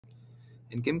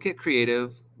In Gimkit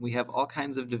Creative, we have all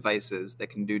kinds of devices that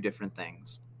can do different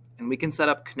things. And we can set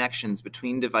up connections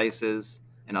between devices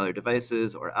and other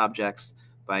devices or objects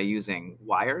by using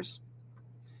wires,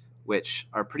 which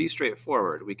are pretty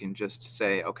straightforward. We can just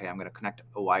say, okay, I'm going to connect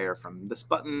a wire from this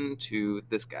button to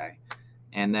this guy.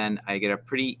 And then I get a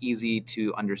pretty easy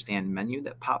to understand menu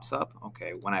that pops up.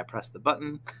 Okay, when I press the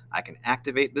button, I can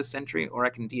activate this sentry or I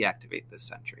can deactivate this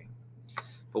sentry.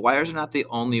 But wires are not the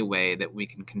only way that we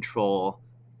can control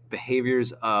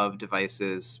behaviors of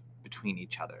devices between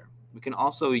each other. We can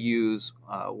also use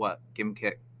what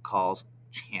Gimkit calls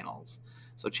channels.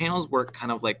 So channels work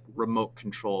kind of like remote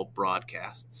control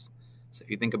broadcasts. So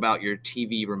if you think about your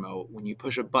TV remote, when you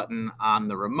push a button on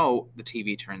the remote, the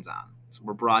TV turns on. So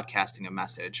we're broadcasting a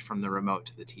message from the remote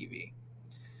to the TV.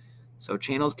 So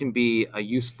channels can be a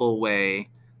useful way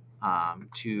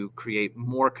to create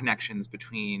more connections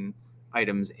between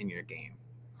items in your game.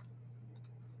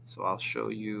 So I'll show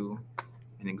you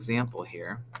an example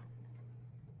here.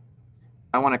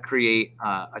 I want to create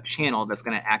a channel that's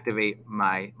going to activate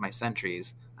my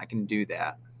sentries. I can do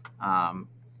that.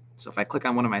 So if I click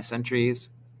on one of my sentries,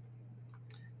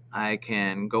 I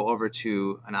can go over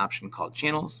to an option called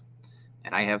channels,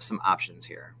 and I have some options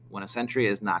here. When a sentry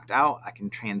is knocked out, I can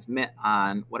transmit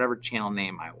on whatever channel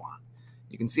name I want.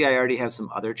 You can see I already have some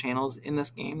other channels in this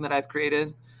game that I've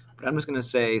created, but I'm just going to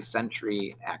say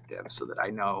sentry active so that I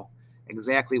know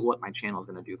exactly what my channel is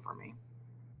going to do for me.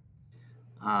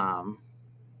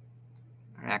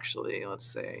 Or actually, let's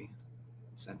say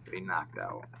sentry knocked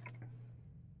out.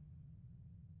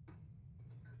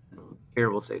 Here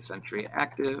we'll say sentry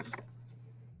active.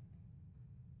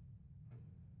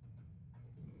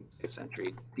 Say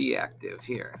sentry deactive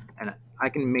here. And I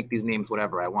can make these names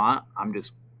whatever I want. I'm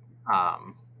just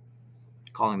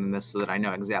calling them this so that I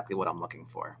know exactly what I'm looking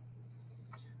for.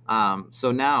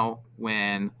 So now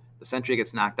when the sentry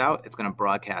gets knocked out, it's going to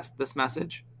broadcast this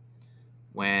message.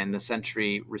 When the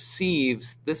sentry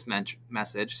receives this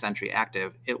message, sentry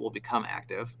active, it will become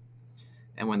active.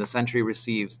 And when the sentry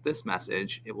receives this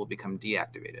message, it will become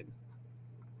deactivated.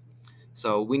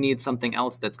 So we need something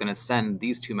else that's going to send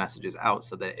these two messages out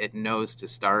so that it knows to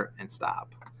start and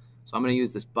stop. So I'm going to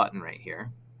use this button right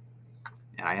here.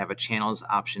 And I have a channels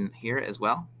option here as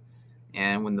well.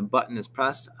 And when the button is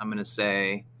pressed, I'm going to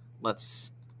say,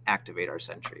 let's activate our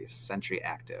sentries, sentry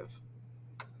active.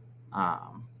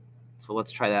 So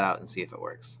let's try that out and see if it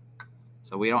works.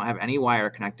 So we don't have any wire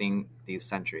connecting these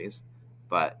sentries,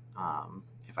 but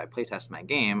if I playtest my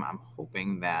game, I'm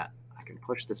hoping that I can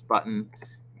push this button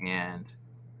and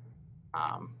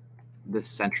this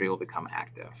sentry will become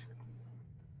active.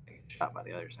 I get shot by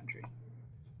the other sentry.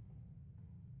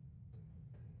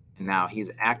 And now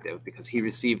he's active because he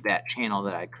received that channel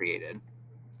that I created.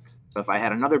 So if I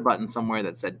had another button somewhere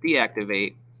that said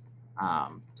deactivate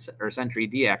or sentry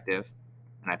deactive,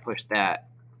 and I pushed that,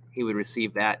 he would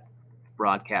receive that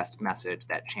broadcast message,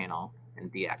 that channel,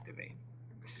 and deactivate.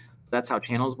 So that's how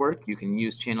channels work. You can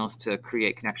use channels to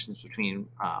create connections between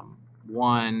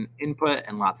one input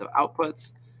and lots of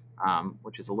outputs,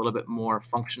 which is a little bit more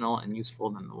functional and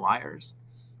useful than the wires,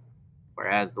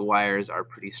 whereas the wires are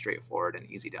pretty straightforward and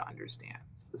easy to understand.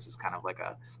 This is kind of like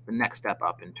the next step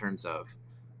up in terms of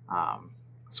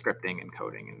scripting and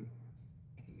coding and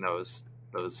those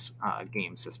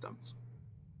game systems.